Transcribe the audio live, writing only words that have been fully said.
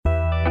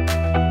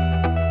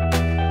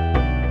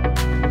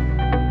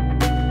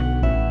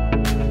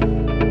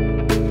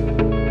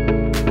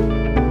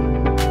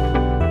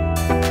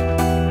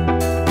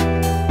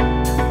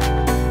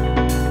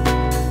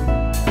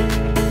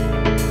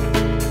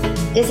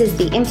This is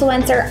the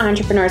Influencer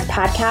Entrepreneurs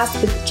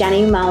Podcast with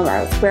Jenny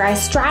Melrose, where I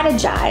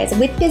strategize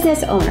with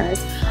business owners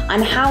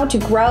on how to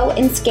grow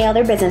and scale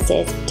their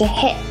businesses to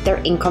hit their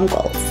income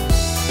goals.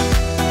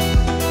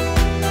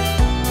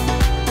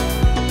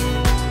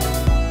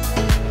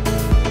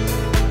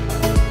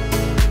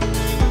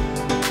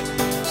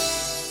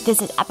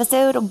 This is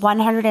episode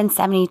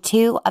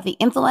 172 of the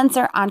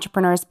Influencer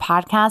Entrepreneurs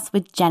Podcast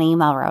with Jenny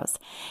Melrose.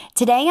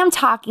 Today I'm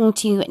talking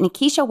to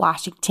Nikisha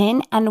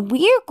Washington, and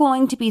we are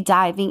going to be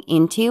diving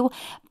into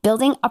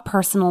building a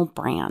personal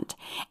brand.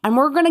 And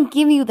we're going to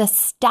give you the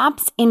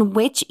steps in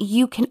which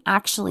you can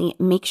actually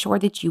make sure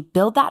that you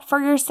build that for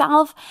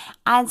yourself,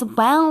 as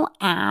well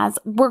as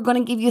we're going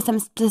to give you some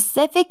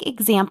specific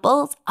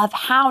examples of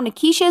how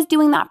Nikisha is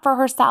doing that for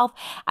herself,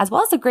 as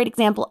well as a great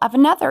example of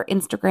another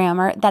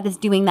Instagrammer that is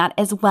doing that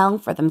as well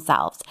for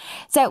themselves.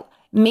 So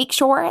make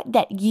sure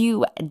that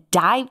you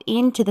dive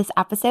into this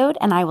episode,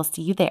 and I will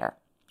see you there.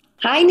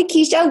 Hi,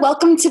 Nikisha.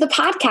 Welcome to the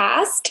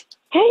podcast.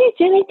 Hey,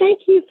 Jenny,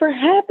 thank you for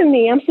having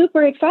me. I'm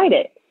super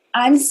excited.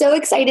 I'm so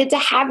excited to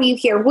have you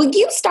here. Will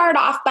you start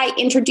off by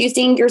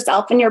introducing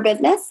yourself and your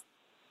business?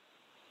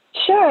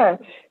 Sure.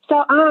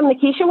 So I'm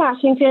Nikisha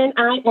Washington.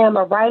 I am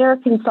a writer,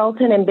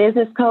 consultant, and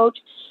business coach.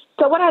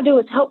 So what I do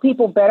is help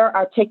people better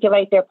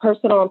articulate their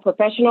personal and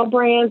professional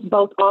brands,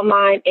 both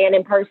online and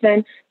in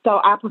person. So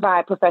I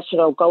provide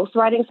professional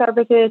ghostwriting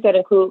services that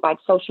include like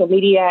social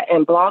media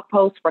and blog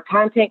posts for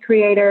content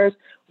creators,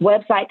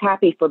 website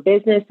copy for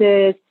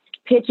businesses,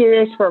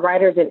 pitches for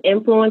writers and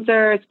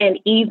influencers, and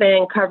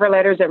even cover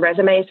letters and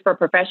resumes for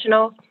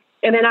professionals.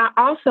 And then I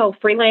also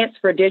freelance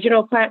for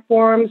digital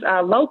platforms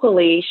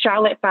locally,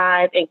 Charlotte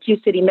 5 and Q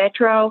City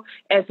Metro,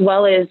 as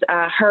well as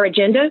Her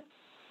Agenda.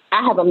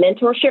 I have a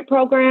mentorship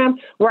program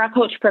where I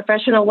coach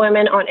professional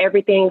women on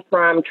everything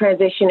from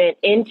transitioning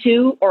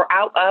into or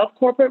out of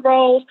corporate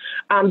roles,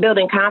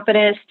 building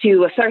confidence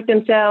to assert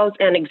themselves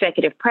and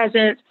executive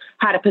presence,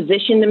 how to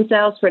position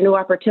themselves for new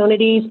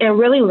opportunities, and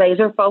really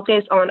laser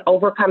focus on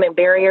overcoming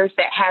barriers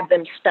that have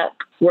them stuck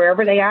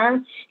wherever they are.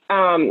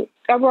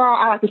 Overall,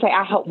 I like to say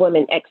I help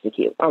women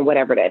execute on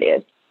whatever that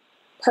is.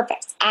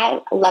 Perfect.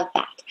 I love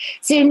that.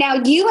 So now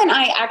you and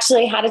I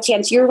actually had a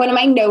chance. You're one of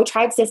my No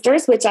Tribe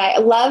sisters, which I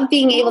love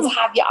being able to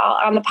have you all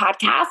on the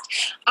podcast.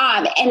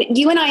 And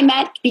you and I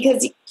met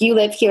because you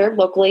live here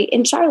locally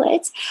in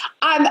Charlotte.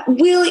 So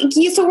we're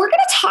going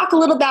to talk a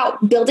little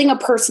about building a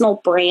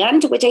personal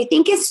brand, which I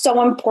think is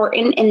so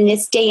important in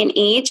this day and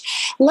age.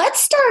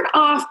 Let's start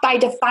off by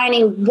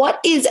defining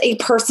what is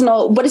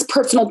personal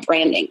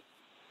branding?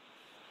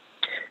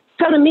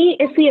 So to me,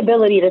 it's the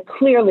ability to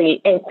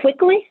clearly and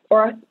quickly,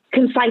 or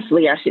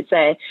concisely, I should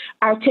say,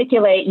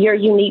 articulate your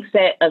unique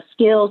set of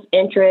skills,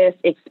 interests,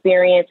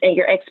 experience, and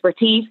your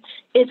expertise.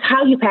 It's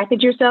how you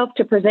package yourself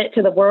to present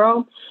to the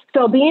world.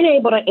 So being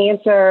able to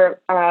answer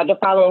the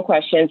following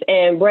questions,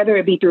 and whether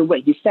it be through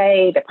what you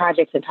say, the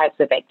projects and types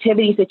of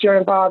activities that you're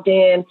involved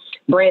in,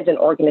 brands and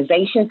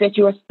organizations that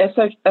you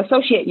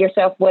associate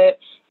yourself with,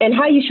 and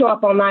how you show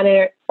up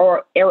online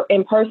or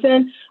in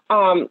person.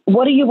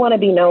 What do you want to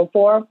be known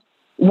for?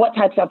 What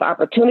types of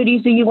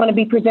opportunities do you want to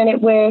be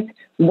presented with?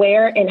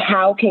 Where and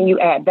how can you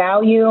add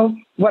value?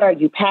 What are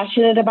you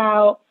passionate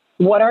about?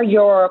 What are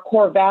your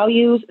core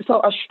values? So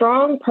a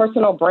strong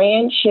personal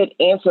brand should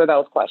answer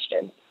those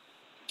questions.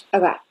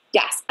 Okay.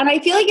 Yes. And I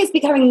feel like it's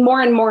becoming more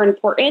and more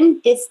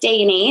important this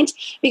day and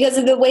age because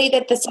of the way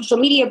that the social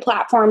media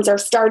platforms are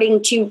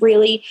starting to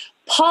really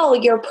pull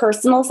your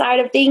personal side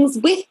of things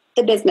with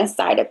the business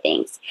side of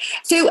things.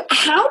 So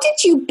how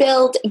did you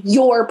build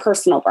your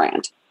personal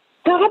brand?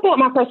 So I built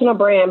my personal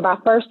brand by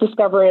first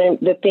discovering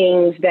the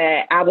things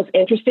that I was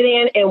interested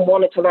in and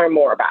wanted to learn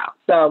more about.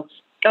 So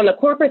on the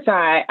corporate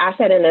side, I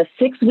sat in a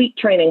 6-week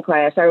training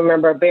class. I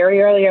remember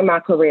very early in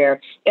my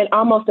career, and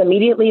almost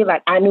immediately,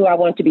 I knew I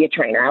wanted to be a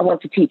trainer. I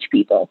wanted to teach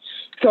people.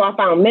 So I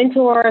found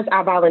mentors.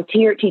 I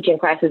volunteered teaching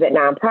classes at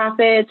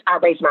nonprofits. I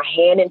raised my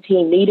hand in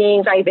team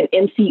meetings. I even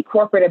emceed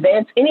corporate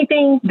events,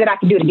 anything that I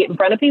could do to get in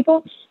front of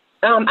people.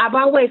 I've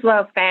always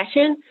loved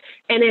fashion,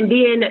 and in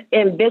being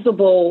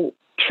invisible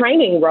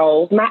training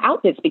roles, my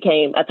outfits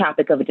became a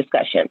topic of a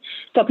discussion.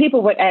 So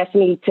people would ask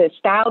me to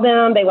style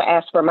them. They would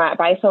ask for my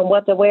advice on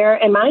what to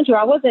wear. And mind you,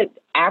 I wasn't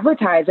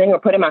advertising or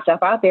putting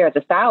myself out there as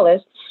a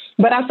stylist,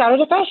 but I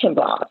started a fashion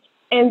blog.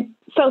 And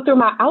so through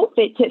my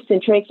outfit tips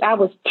and tricks, I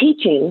was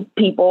teaching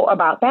people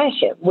about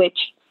fashion, which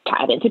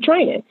tied into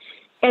training.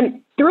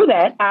 And through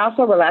that, I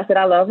also realized that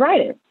I love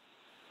writing.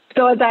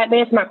 So as I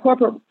advanced my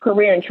corporate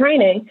career in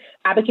training,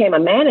 I became a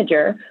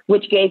manager,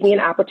 which gave me an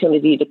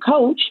opportunity to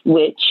coach,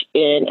 which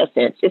in a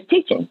sense is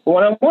teaching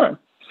one-on-one.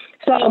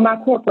 So my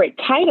corporate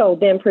title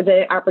then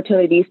presented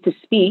opportunities to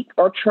speak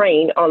or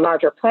train on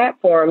larger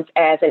platforms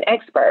as an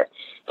expert.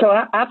 So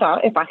I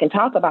thought if I can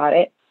talk about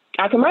it,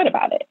 I can write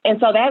about it. And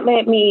so that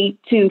led me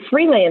to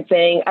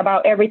freelancing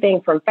about everything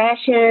from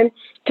fashion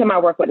to my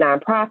work with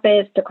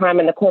nonprofits to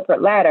climbing the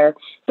corporate ladder.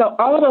 So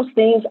all of those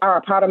things are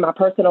a part of my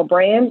personal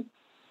brand.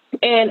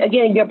 And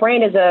again, your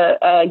brand is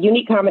a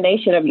unique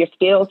combination of your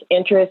skills,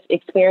 interests,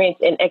 experience,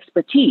 and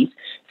expertise.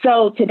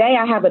 So today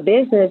I have a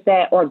business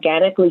that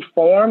organically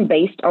formed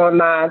based on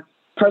my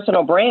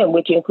personal brand,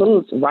 which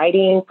includes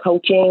writing,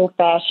 coaching,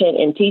 fashion,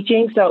 and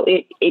teaching. So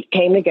it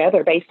came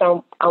together based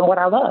on what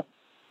I love.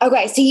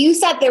 Okay, so you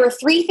said there were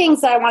three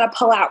things that I want to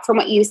pull out from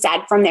what you said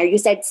from there. You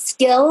said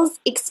skills,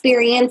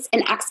 experience,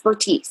 and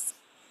expertise.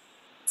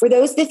 Were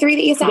those the three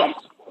that you said? Yes.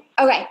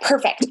 Okay,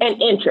 perfect. And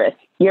interest,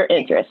 your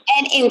interest.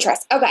 And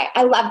interest. Okay,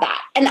 I love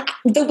that. And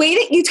the way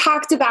that you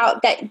talked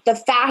about that the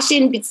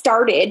fashion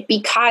started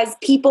because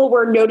people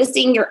were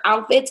noticing your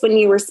outfits when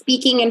you were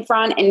speaking in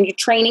front and you're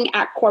training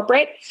at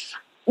corporate,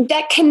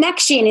 that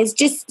connection is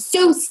just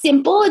so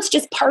simple. It's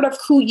just part of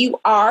who you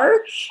are.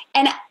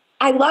 And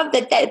I love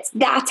that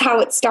that's how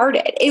it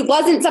started. It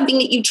wasn't something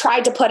that you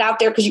tried to put out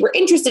there because you were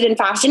interested in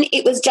fashion.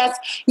 It was just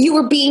you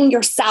were being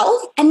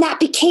yourself, and that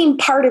became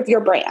part of your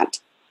brand.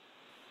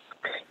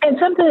 And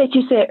something that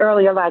you said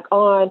earlier, like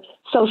on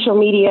social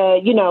media,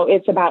 you know,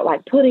 it's about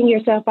like putting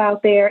yourself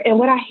out there. And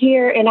what I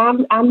hear, and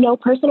I'm no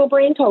personal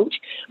brand coach,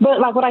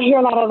 but like what I hear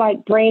a lot of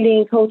like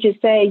branding coaches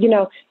say, you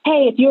know,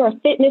 hey, if you're a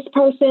fitness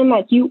person,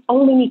 like you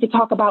only need to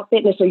talk about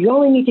fitness or you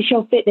only need to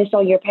show fitness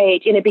on your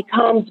page. And it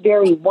becomes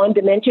very one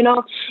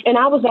dimensional. And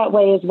I was that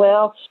way as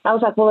well. I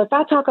was like, well, if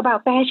I talk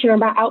about fashion or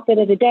my outfit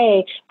of the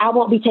day, I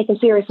won't be taken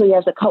seriously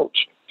as a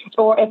coach.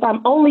 Or if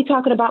I'm only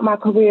talking about my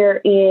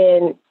career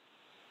in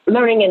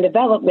learning and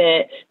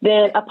development,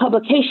 then a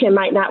publication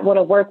might not want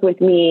to work with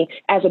me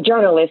as a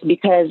journalist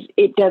because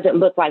it doesn't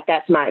look like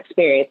that's my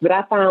experience. But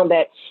I found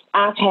that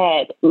I've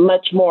had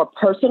much more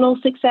personal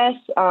success,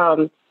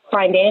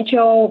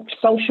 financial,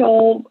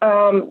 social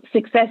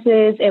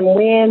successes and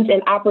wins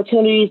and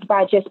opportunities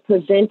by just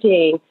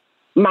presenting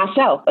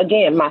myself.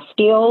 Again, my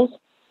skills,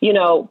 you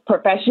know,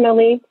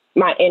 professionally,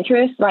 my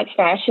interests like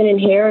fashion and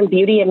hair and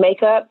beauty and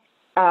makeup,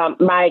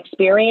 my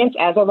experience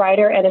as a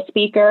writer and a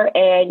speaker,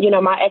 and, you know,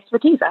 my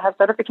expertise. I have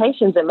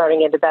certifications in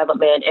learning and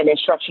development and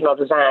instructional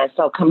design.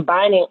 So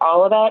combining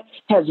all of that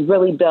has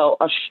really built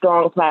a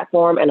strong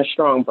platform and a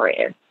strong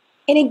brand.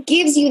 And it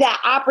gives you that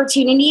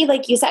opportunity,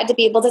 like you said, to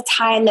be able to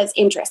tie in those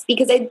interests.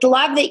 Because I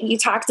love that you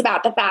talked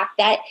about the fact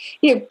that,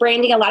 you know,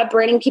 branding, a lot of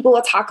branding people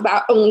will talk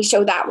about only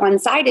show that one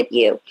side of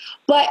you.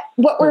 But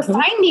what we're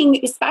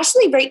finding,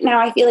 especially right now,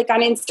 I feel like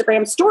on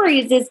Instagram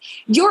stories, is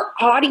your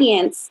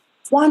audience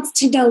wants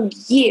to know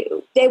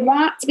you. They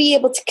want to be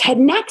able to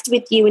connect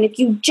with you. And if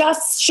you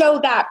just show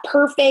that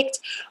perfect,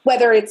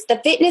 whether it's the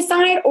fitness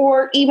side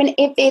or even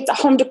if it's a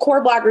home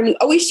decor blogger and you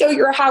always show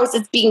your house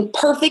as being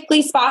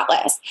perfectly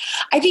spotless,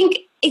 I think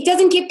it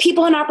doesn't give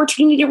people an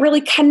opportunity to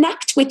really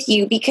connect with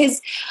you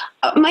because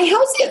my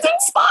house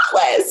isn't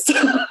spotless.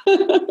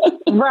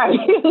 Right.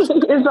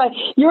 It's like,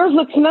 yours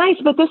looks nice,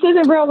 but this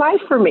isn't real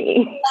life for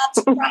me.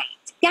 That's right.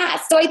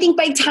 Yeah. So I think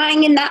by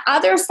tying in that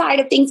other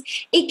side of things,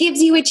 it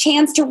gives you a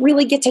chance to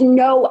really get to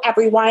know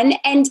everyone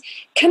and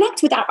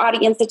connect with that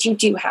audience that you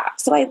do have.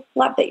 So I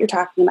love that you're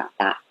talking about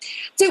that.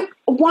 So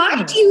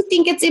why do you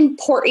think it's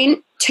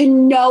important to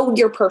know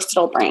your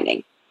personal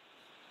branding?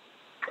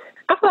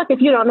 I feel like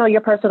if you don't know your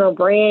personal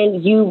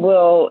brand, you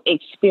will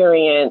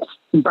experience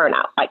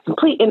burnout, like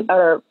complete and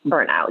utter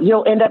burnout.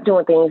 You'll end up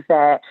doing things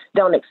that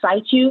don't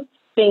excite you,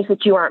 things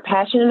that you aren't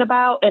passionate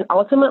about, and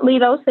ultimately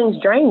those things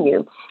drain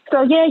you.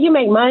 So yeah, you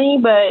make money,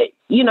 but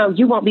you know,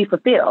 you won't be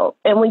fulfilled.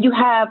 And when you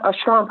have a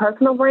strong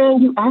personal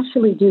brand, you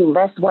actually do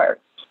less work.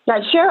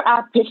 Like, sure,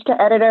 I pitch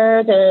to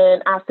editors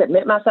and I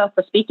submit myself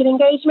for speaking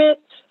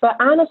engagements, but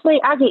honestly,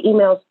 I get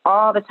emails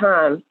all the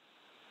time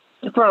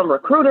from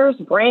recruiters,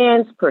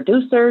 brands,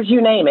 producers,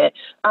 you name it.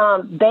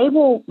 They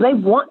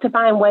want to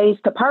find ways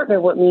to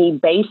partner with me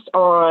based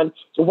on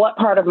what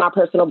part of my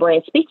personal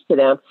brand speaks to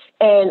them.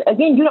 And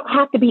again, you don't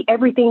have to be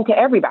everything to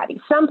everybody.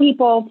 Some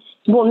people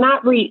will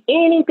not read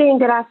anything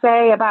that I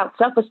say about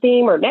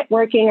self-esteem or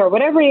networking or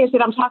whatever it is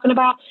that I'm talking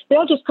about.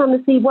 They'll just come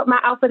to see what my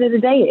outfit of the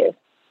day is.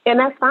 And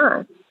that's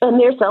fine. And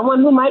there's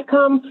someone who might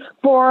come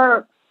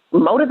for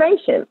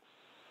motivation.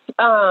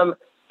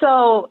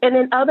 And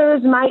then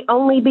others might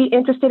only be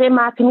interested in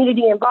my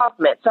community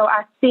involvement. So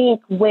I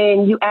think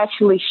when you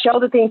actually show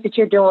the things that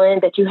you're doing,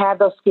 that you have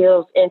those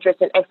skills,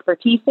 interests, and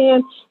expertise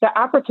in, the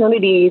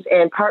opportunities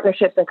and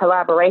partnerships and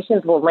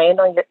collaborations will land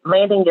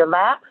in your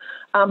lap.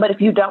 But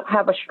if you don't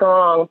have a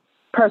strong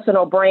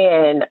personal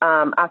brand,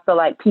 I feel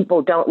like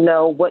people don't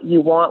know what you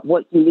want,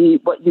 what you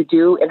need, what you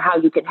do, and how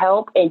you can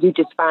help. And you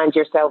just find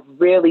yourself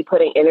really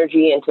putting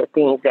energy into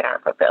things that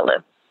aren't fulfilling.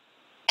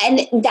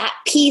 And that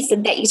piece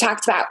that you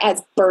talked about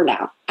as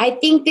burnout, I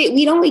think that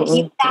we don't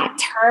use that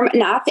term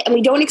enough and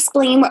we don't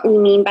explain what we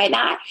mean by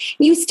that.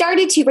 You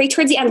started to, right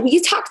towards the end, will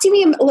you talk to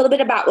me a little bit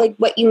about like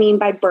what you mean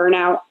by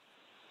burnout?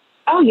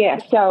 Oh, yeah.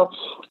 So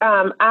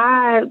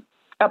I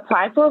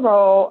applied for a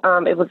role.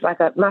 It was like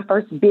my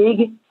first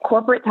big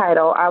corporate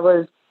title. I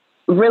was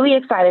really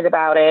excited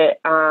about it.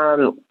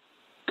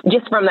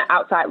 Just from the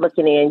outside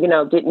looking in, you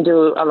know, didn't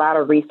do a lot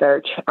of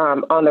research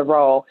on the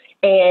role.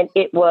 And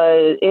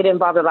it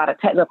involved a lot of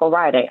technical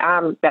writing.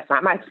 That's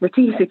not my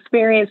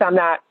experience. I'm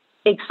not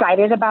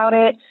excited about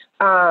it.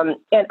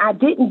 And I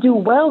didn't do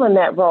well in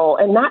that role.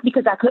 And not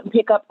because I couldn't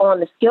pick up on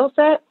the skill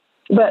set,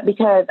 but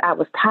because I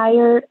was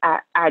tired.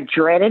 I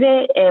dreaded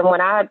it. And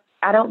when I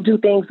don't do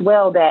things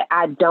well that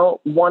I don't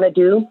want to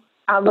do,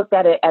 I looked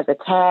at it as a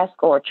task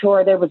or a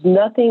chore. There was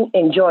nothing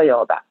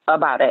enjoyable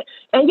about it.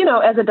 And, you know,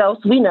 as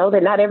adults, we know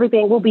that not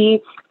everything will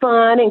be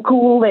fun and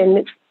cool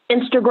and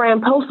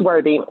Instagram post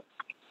worthy.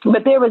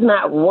 But there was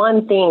not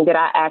one thing that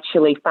I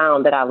actually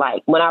found that I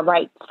like. When I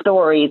write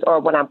stories or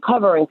when I'm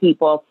covering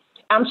people,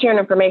 I'm sharing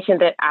information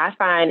that I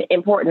find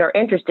important or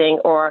interesting,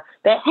 or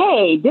that,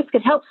 hey, this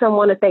could help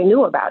someone if they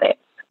knew about it.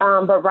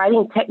 But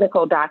writing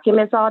technical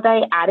documents all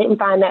day, I didn't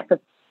find that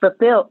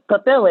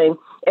fulfilling.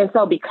 And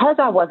so because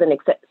I wasn't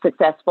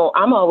successful,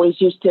 I'm always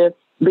used to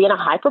being a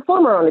high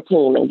performer on the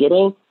team and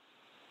getting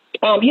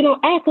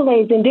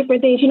accolades and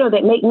different things,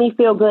 that make me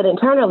feel good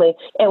internally.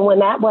 And when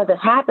that wasn't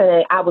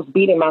happening, I was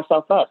beating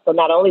myself up. So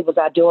not only was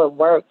I doing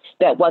work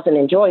that wasn't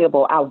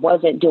enjoyable, I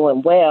wasn't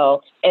doing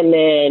well. And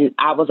then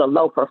I was a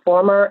low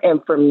performer.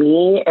 And for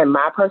me and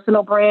my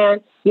personal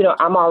brand,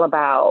 I'm all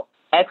about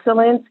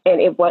excellence.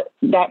 And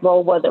that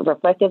role wasn't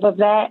reflective of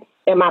that.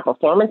 And my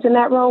performance in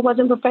that role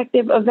wasn't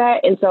reflective of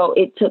that. And so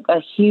it took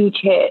a huge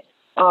hit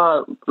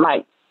on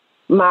my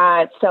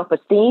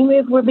self-esteem,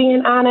 if we're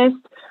being honest.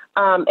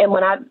 And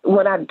when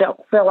I don't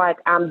feel like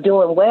I'm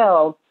doing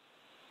well,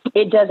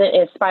 it doesn't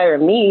inspire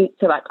me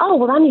to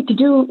I need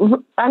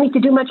to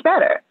do much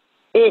better.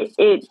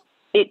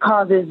 It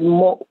causes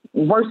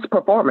worse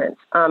performance,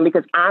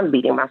 because I'm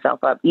beating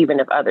myself up, even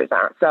if others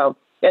aren't. So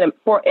in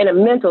a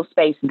mental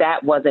space,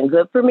 that wasn't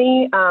good for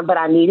me. But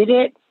I needed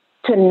it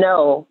to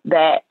know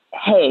that,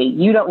 hey,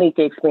 you don't need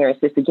to experience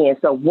this again.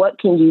 So what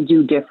can you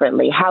do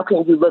differently? How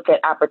can you look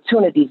at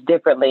opportunities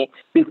differently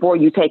before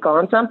you take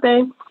on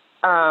something?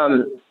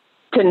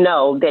 To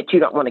know that you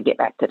don't want to get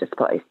back to this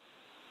place.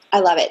 I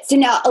love it. So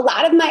now a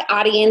lot of my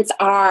audience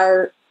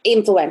are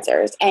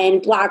influencers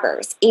and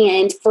bloggers.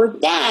 And for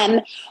them,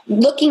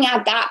 looking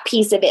at that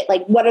piece of it,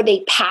 what are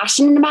they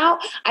passionate about?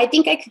 I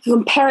think I could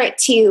compare it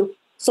to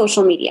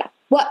social media.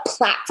 What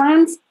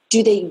platforms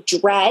do they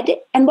dread,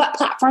 and what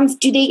platforms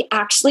do they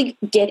actually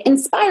get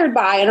inspired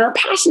by and are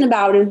passionate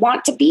about and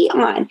want to be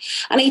on?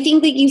 And I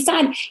think, like you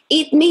said,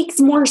 it makes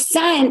more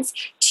sense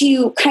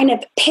to kind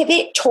of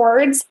pivot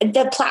towards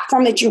the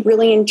platform that you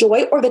really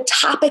enjoy or the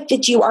topic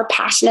that you are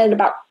passionate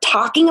about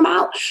talking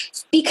about,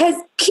 because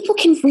people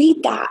can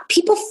read that.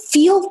 People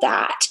feel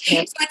that.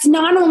 Yep. So it's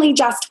not only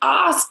just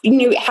us,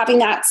 having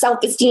that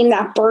self-esteem,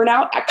 that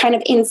burnout kind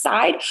of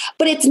inside,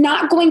 but it's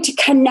not going to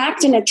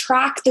connect and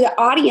attract the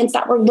audience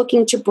that we're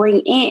looking to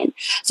bring in.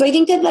 So I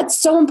think that that's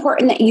so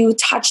important that you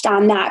touched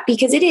on that,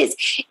 because it is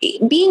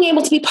being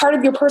able to be part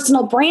of your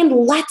personal brand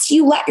lets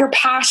you let your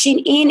passion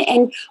in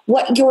and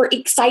what you're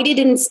excited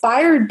and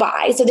inspired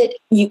by, so that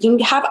you can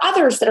have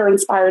others that are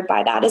inspired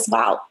by that as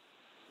well.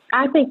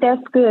 I think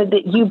that's good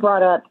that you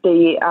brought up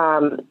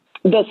the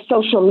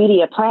social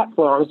media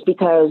platforms,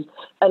 because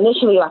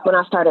initially, when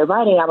I started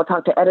writing, I would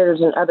talk to editors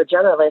and other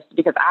journalists,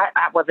 because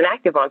I wasn't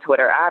active on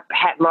Twitter. I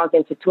hadn't logged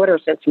into Twitter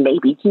since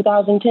maybe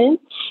 2010.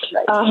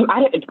 Right.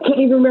 I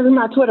couldn't even remember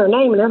my Twitter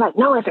name. And they're like,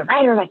 no, as a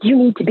writer, you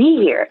need to be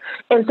here.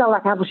 And so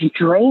I was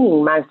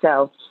draining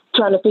myself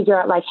trying to figure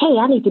out hey,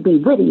 I need to be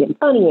witty and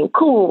funny and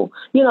cool,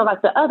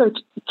 like the other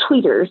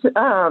tweeters.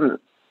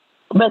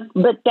 But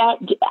that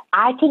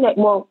I connect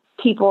more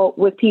people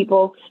with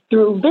people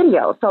through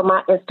video. So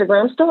my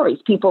Instagram stories,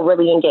 people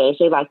really engage.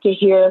 They like to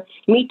hear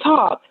me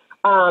talk.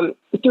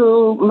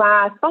 Through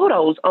my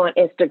photos on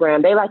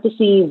Instagram, they like to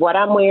see what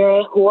I'm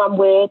wearing, who I'm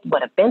with,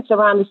 what events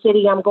around the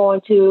city I'm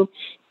going to.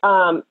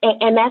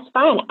 And that's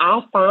fine.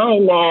 I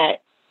find that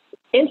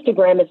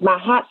Instagram is my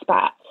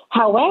hotspot.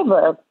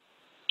 However,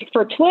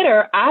 for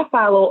Twitter, I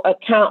follow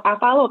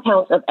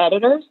accounts of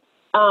editors.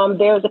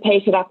 There's a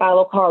page that I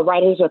follow called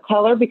Writers of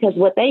Color, because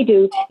what they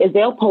do is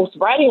they'll post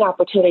writing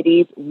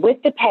opportunities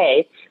with the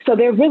pay. So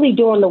they're really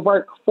doing the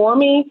work for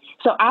me.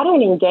 So I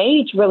don't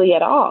engage really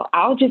at all.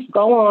 I'll just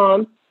go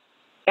on.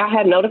 I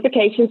have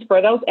notifications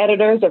for those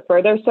editors or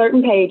for their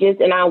certain pages,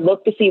 and I'll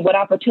look to see what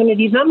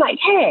opportunities. And I'm like,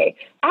 hey,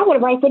 I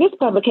want to write for this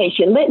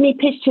publication. Let me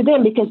pitch to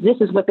them, because this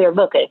is what they're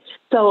looking.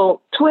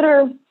 So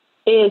Twitter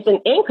is an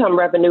income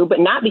revenue, but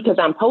not because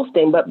I'm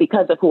posting, but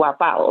because of who I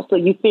follow. So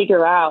you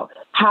figure out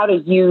how to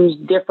use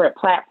different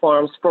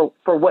platforms for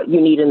what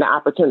you need and the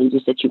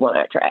opportunities that you want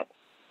to attract.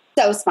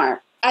 So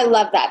smart. I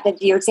love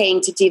that you're saying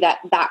to do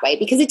that way,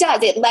 because it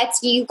does. It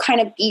lets you kind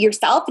of be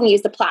yourself and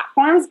use the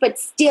platforms, but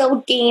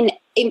still gain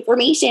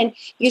information,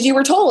 because you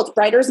were told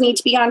writers need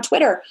to be on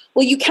Twitter.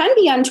 Well, you can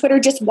be on Twitter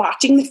just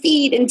watching the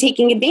feed and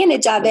taking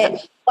advantage of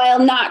it, while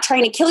not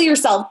trying to kill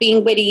yourself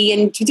being witty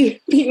and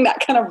being that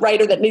kind of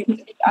writer that needs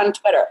to be on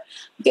Twitter.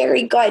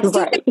 Very good.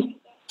 Right. So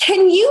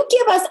can you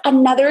give us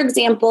another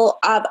example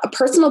of a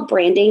personal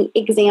branding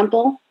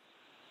example?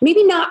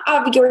 Maybe not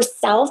of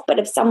yourself, but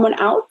of someone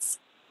else?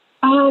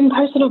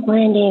 Personal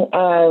branding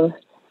of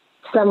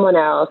someone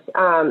else.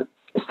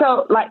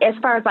 So as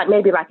far as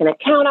maybe an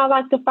account I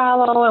like to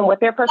follow and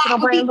what their personal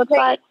brand looks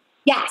like.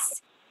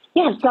 Yes.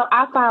 Yeah. So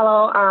I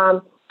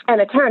follow an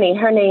attorney.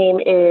 Her name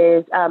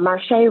is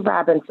Marche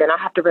Robinson.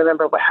 I have to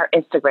remember what her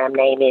Instagram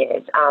name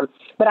is.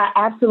 But I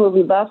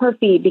absolutely love her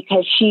feed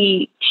because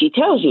she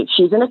tells you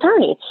she's an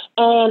attorney.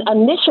 And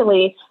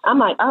initially, I'm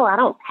like, oh, I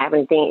don't have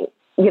anything,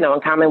 in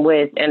common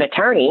with an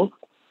attorney.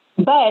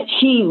 But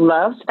she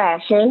loves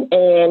fashion,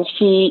 and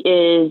she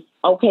is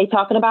okay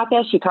talking about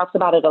that. She talks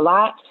about it a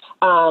lot.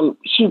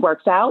 She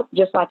works out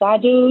just like I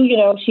do.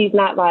 She's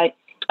not like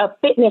a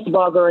fitness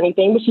blogger or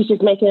anything, but she's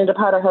just making it a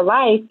part of her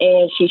life.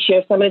 And she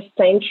shares some of the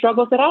same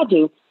struggles that I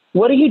do.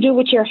 What do you do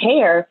with your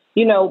hair,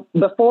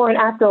 before and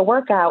after a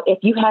workout if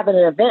you have an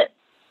event?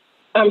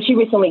 She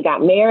recently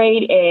got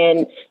married,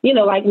 and,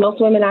 like most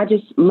women, I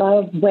just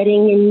love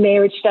wedding and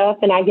marriage stuff,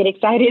 and I get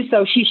excited.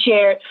 So she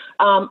shared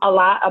a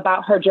lot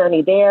about her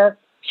journey there.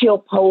 She'll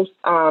post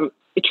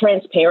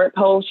transparent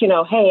posts,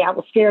 hey, I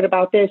was scared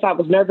about this. I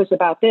was nervous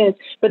about this.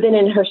 But then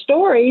in her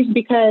stories,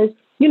 because,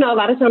 a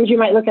lot of times you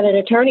might look at an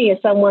attorney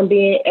as someone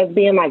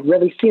being like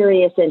really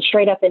serious and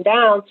straight up and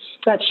down,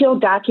 but she'll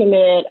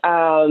document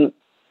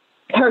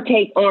her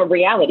take on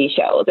reality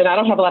shows. And I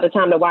don't have a lot of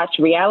time to watch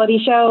reality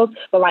shows,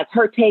 but like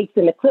her takes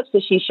and the clips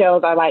that she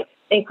shows are like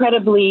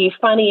incredibly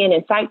funny and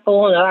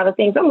insightful and a lot of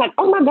things. I'm like,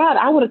 oh my God,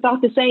 I would have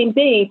thought the same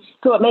thing.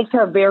 So it makes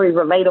her very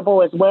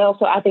relatable as well.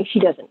 So I think she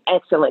does an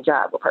excellent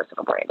job with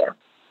personal branding.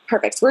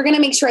 Perfect. We're going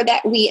to make sure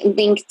that we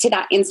link to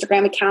that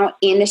Instagram account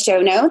in the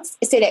show notes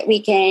so that we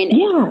can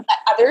let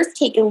others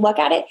take a look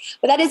at it.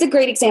 But that is a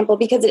great example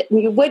because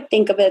we would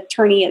think of an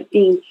attorney as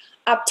being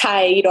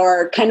uptight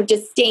or kind of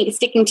just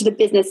sticking to the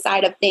business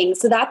side of things.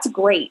 So that's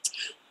great.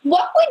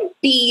 What would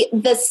be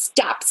the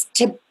steps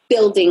to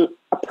building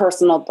a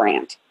personal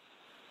brand?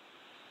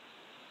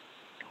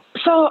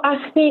 So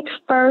I think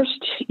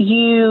first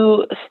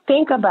you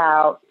think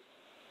about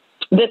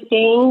the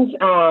things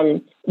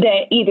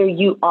that either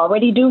you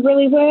already do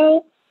really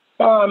well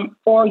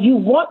or you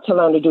want to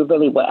learn to do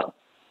really well.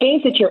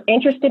 Things that you're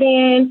interested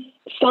in,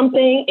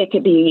 something, it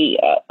could be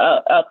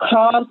a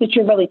cause that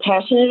you're really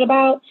passionate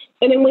about.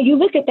 And then when you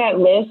look at that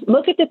list,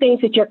 look at the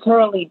things that you're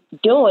currently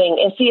doing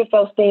and see if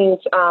those things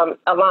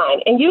align.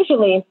 And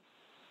usually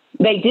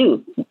they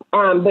do,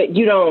 but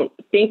you don't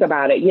think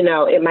about it.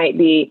 It might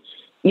be,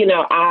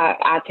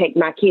 I take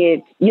my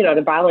kids,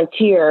 to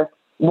volunteer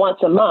once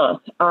a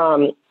month.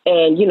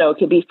 And, it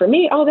could be for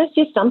me, oh, that's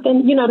just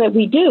something, that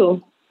we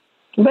do.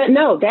 But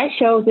no, that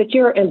shows that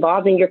you're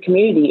involved in your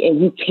community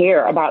and you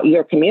care about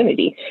your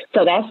community.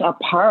 So that's a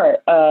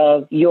part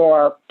of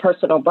your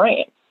personal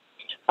brand.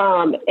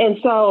 And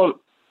so,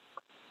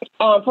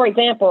 for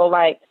example,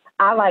 like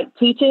I like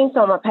teaching,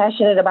 so I'm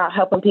passionate about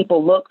helping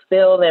people look,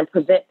 feel, and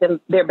present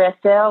their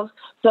best selves.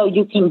 So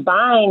you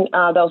combine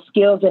those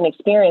skills and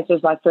experiences,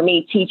 like for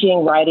me,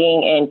 teaching,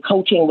 writing, and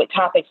coaching with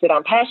topics that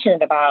I'm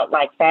passionate about,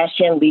 like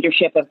fashion,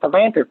 leadership, and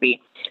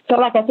philanthropy. So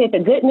like I said, the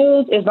good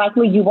news is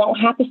likely you won't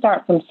have to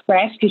start from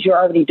scratch because you're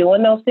already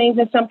doing those things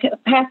in some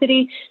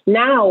capacity.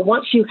 Now,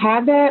 once you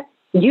have that,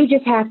 you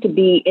just have to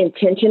be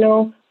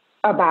intentional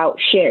about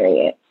sharing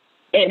it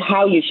and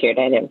how you share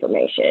that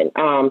information.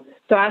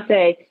 So I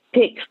say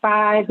pick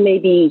 5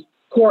 maybe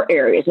core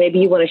areas. Maybe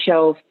you want to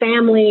show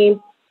family,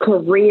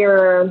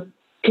 career,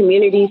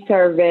 community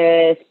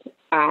service,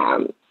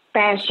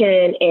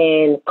 fashion,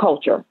 and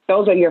culture.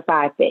 Those are your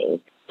 5 things.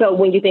 So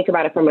when you think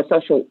about it from a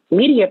social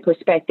media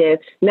perspective,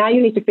 now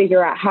you need to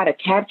figure out how to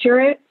capture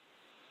it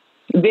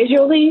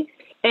visually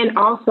and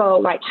also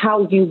like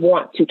how you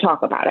want to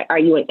talk about it. Are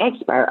you an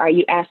expert? Are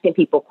you asking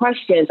people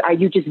questions? Are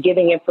you just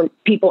giving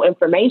people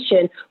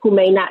information who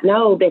may not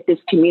know that this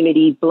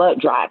community blood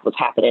drive was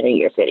happening in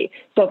your city?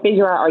 So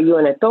figure out, are you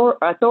an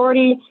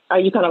authority? Are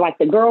you kind of like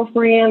the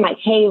girlfriend, like,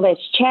 hey,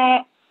 let's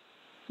chat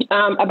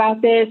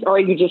about this, or are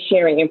you just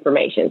sharing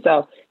information?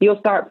 So you'll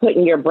start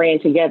putting your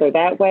brand together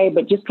that way,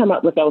 but just come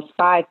up with those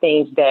 5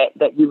 things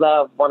that you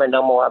love, want to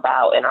know more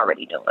about, and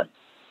already doing.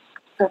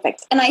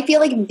 Perfect. And I feel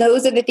like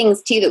those are the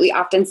things too that we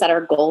often set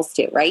our goals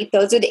to, right?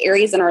 Those are the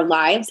areas in our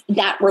lives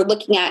that we're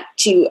looking at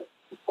to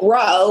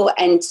grow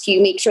and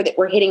to make sure that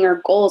we're hitting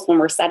our goals when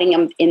we're setting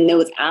them in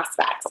those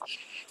aspects.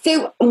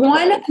 So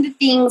one of the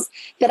things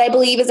that I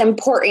believe is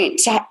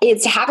important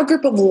is to have a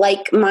group of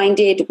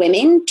like-minded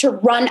women to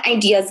run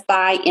ideas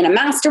by in a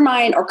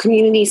mastermind or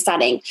community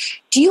setting.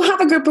 Do you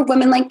have a group of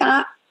women like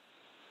that?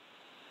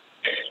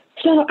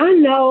 So I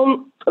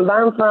know,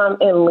 learn from,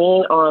 and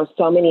lean on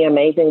so many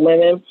amazing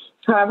women.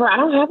 However, I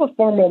don't have a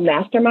formal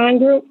mastermind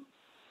group.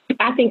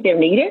 I think they're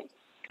needed.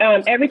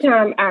 Every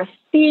time I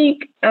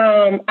speak,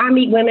 I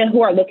meet women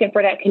who are looking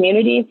for that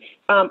community.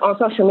 On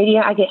social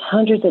media, I get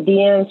hundreds of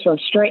DMs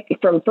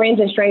from friends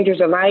and strangers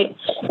alike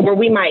where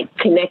we might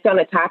connect on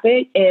a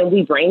topic and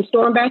we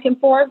brainstorm back and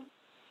forth.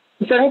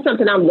 So that's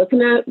something I'm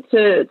looking at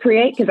to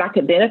create because I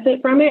could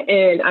benefit from it.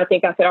 And I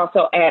think I could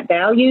also add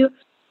value.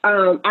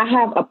 I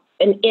have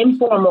an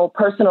informal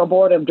personal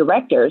board of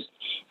directors.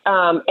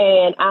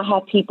 And I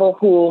have people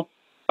who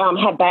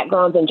have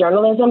backgrounds in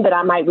journalism that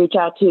I might reach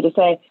out to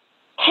say,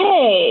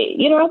 hey,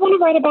 I want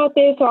to write about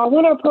this, or I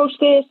want to approach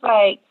this.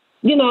 Like,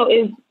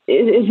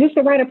 is this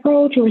the right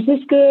approach, or is this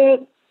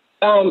good?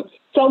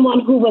 someone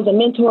who was a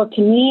mentor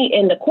to me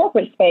in the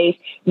corporate space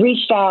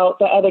reached out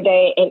the other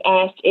day and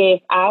asked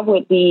if I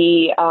would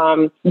be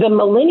the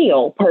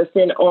millennial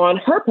person on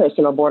her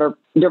personal board of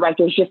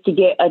directors, just to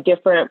get a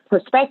different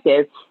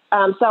perspective.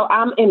 So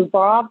I'm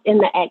involved in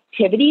the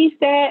activities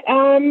that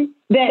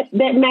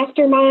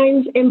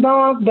masterminds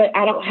involve, but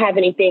I don't have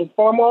anything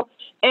formal.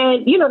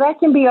 And, that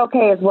can be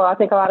okay as well. I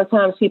think a lot of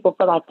times people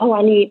feel like, oh,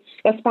 I need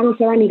a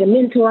sponsor, I need a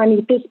mentor, I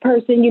need this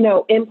person,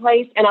 in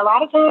place. And a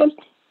lot of times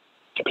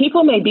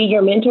people may be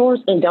your mentors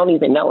and don't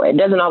even know it. It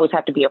doesn't always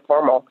have to be a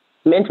formal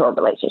mentor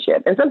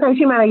relationship. And sometimes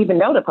you might not even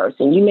know the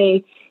person. You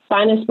may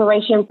find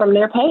inspiration from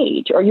their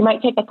page, or you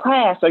might take a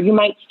class, or you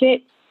might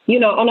sit,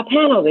 on a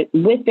panel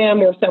with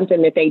them or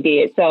something that they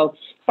did. So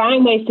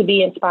find ways to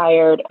be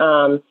inspired,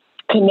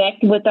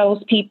 connect with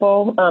those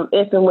people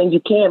if and when you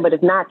can. But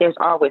if not, there's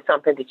always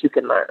something that you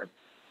can learn.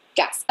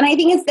 Yes. And I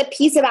think it's the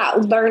piece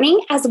about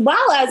learning, as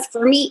well as,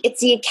 for me, it's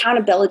the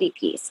accountability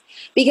piece,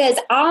 because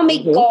I'll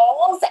make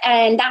goals,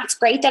 and that's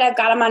great that I've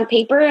got them on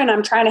paper and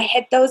I'm trying to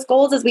hit those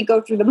goals as we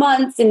go through the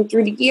months and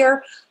through the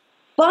year.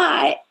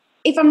 But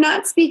if I'm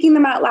not speaking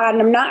them out loud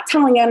and I'm not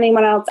telling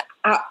anyone else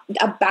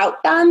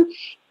about them,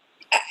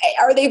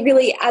 are they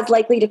really as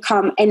likely to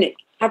come and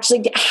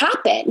actually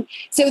happen?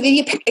 So the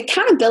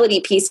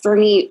accountability piece for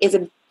me is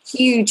a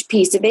huge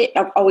piece of it,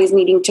 of always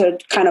needing to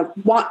kind of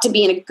want to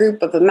be in a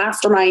group of a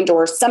mastermind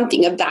or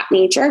something of that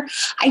nature.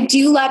 I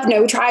do love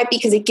No Tribe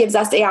because it gives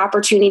us the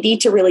opportunity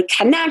to really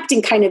connect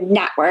and kind of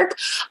network,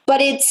 but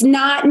it's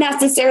not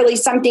necessarily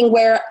something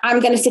where I'm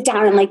going to sit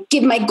down and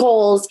give my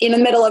goals in the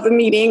middle of a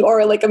meeting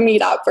or a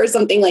meetup or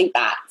something like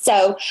that.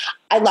 So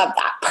I love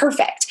that.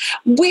 Perfect.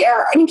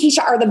 Where,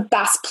 Nikisha, are the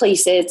best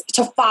places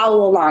to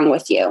follow along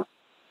with you?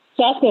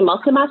 So I spend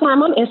most of my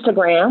time on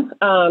Instagram.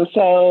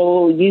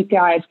 So you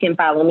guys can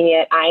follow me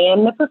at I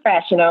Am The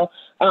Professional.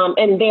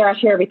 And there I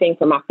share everything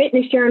from my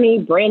fitness journey,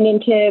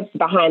 branding tips,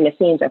 behind the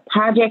scenes of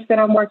projects that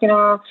I'm working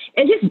on,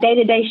 and just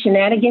day-to-day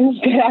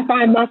shenanigans that I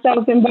find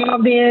myself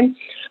involved in.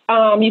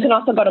 You can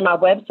also go to my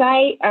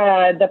website,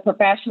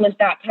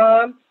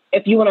 theprofessionalist.com.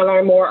 If you want to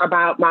learn more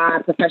about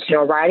my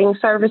professional writing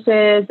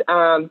services,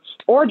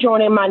 or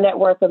join in my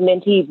network of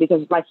mentees,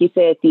 because like you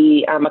said,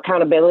 the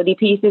accountability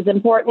piece is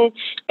important.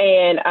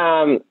 And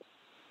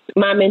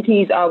my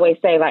mentees always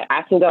say,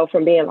 I can go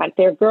from being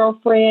their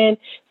girlfriend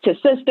to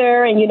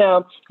sister, and,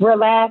 we're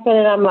laughing,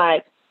 and I'm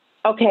like,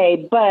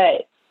 okay,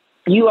 but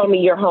you owe me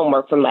your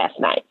homework from last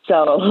night.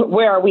 So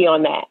where are we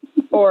on that?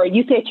 Or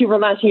you said you were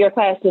launching your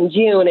class in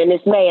June and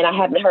it's May and I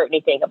haven't heard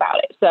anything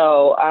about it.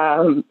 So,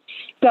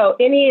 so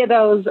any of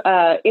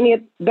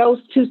those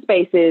two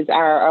spaces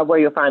are where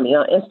you'll find me,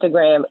 on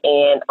Instagram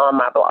and on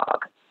my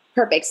blog.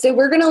 Perfect. So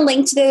we're going to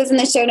link to those in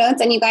the show notes.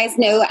 And you guys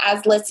know,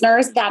 as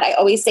listeners, that I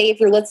always say, if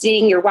you're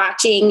listening, you're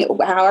watching,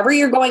 however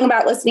you're going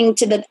about listening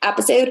to the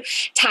episode,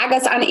 tag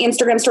us on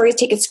Instagram stories,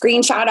 take a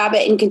screenshot of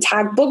it, and you can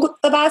tag both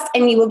of us,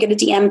 and you will get a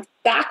DM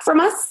back from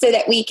us so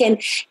that we can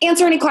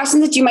answer any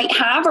questions that you might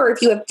have. Or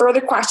if you have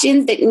further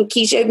questions that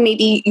Nikisha,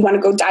 maybe you want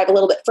to go dive a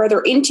little bit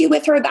further into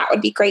with her, that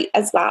would be great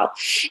as well.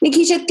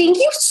 Nikisha, thank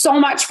you so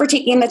much for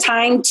taking the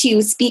time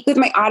to speak with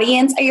my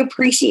audience. I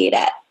appreciate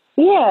it.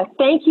 Yeah,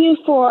 thank you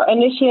for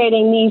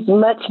initiating these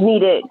much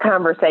needed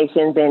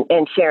conversations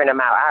and sharing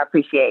them out. I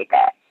appreciate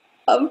that.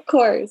 Of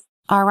course.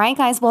 All right,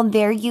 guys. Well,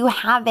 there you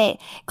have it.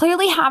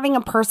 Clearly, having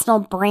a personal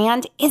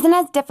brand isn't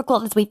as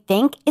difficult as we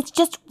think. It's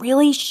just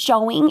really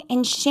showing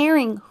and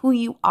sharing who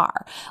you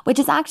are, which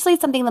is actually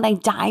something that I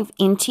dive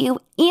into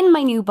in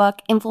my new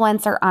book,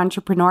 Influencer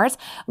Entrepreneurs,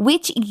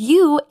 which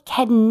you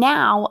can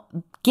now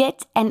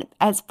get and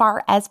as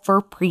far as for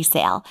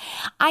pre-sale.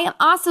 I am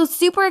also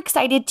super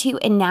excited to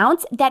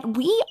announce that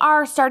we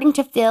are starting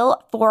to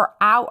fill for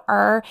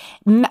our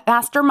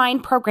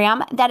mastermind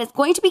program that is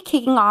going to be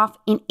kicking off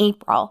in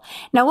April.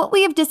 Now, what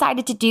we have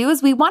decided to do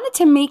is we wanted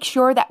to make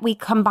sure that we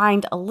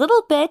combined a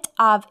little bit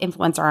of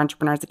Influencer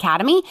Entrepreneurs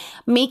Academy,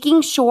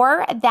 making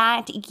sure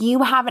that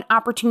you have an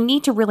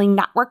opportunity to really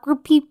network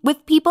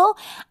with people,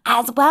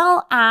 as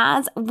well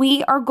as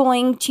we are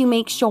going to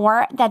make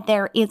sure that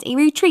there is a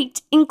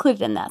retreat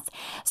included in this.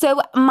 So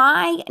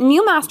my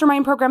new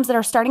mastermind programs that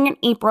are starting in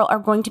April are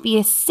going to be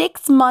a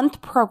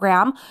 6-month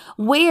program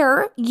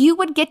where you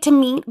would get to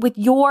meet with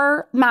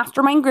your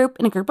mastermind group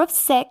in a group of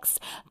 6,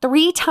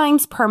 3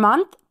 times per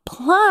month.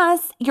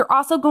 Plus, you're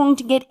also going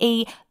to get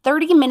a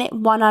 30-minute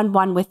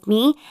one-on-one with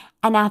me.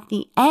 And at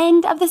the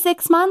end of the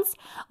 6 months,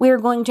 we're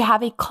going to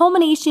have a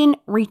culmination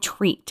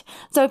retreat.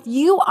 So if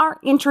you are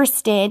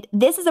interested,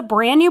 this is a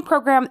brand new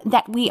program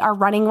that we are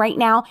running right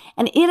now,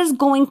 and it is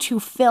going to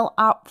fill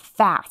out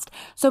fast.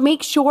 So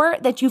make sure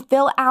that you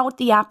fill out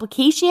the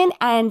application,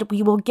 and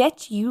we will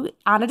get you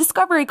on a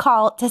discovery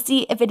call to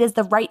see if it is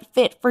the right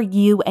fit for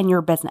you and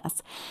your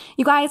business.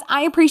 You guys,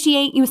 I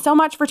appreciate you so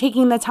much for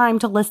taking the time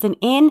to listen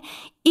in.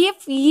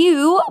 If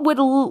you would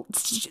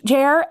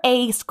share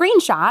a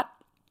screenshot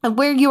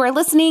where you are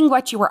listening,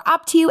 what you were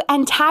up to,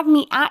 and tag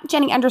me at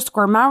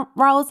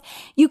Jenny_Melrose.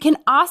 You can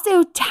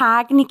also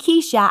tag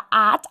Nikisha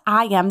at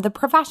I Am The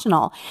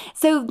Professional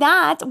so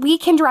that we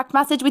can direct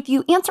message with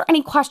you, answer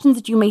any questions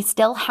that you may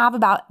still have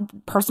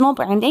about personal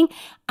branding,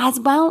 as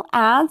well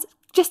as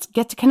just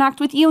get to connect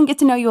with you and get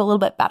to know you a little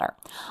bit better.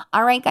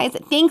 All right, guys,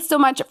 thanks so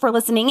much for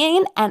listening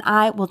in, and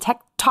I will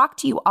talk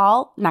to you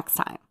all next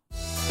time.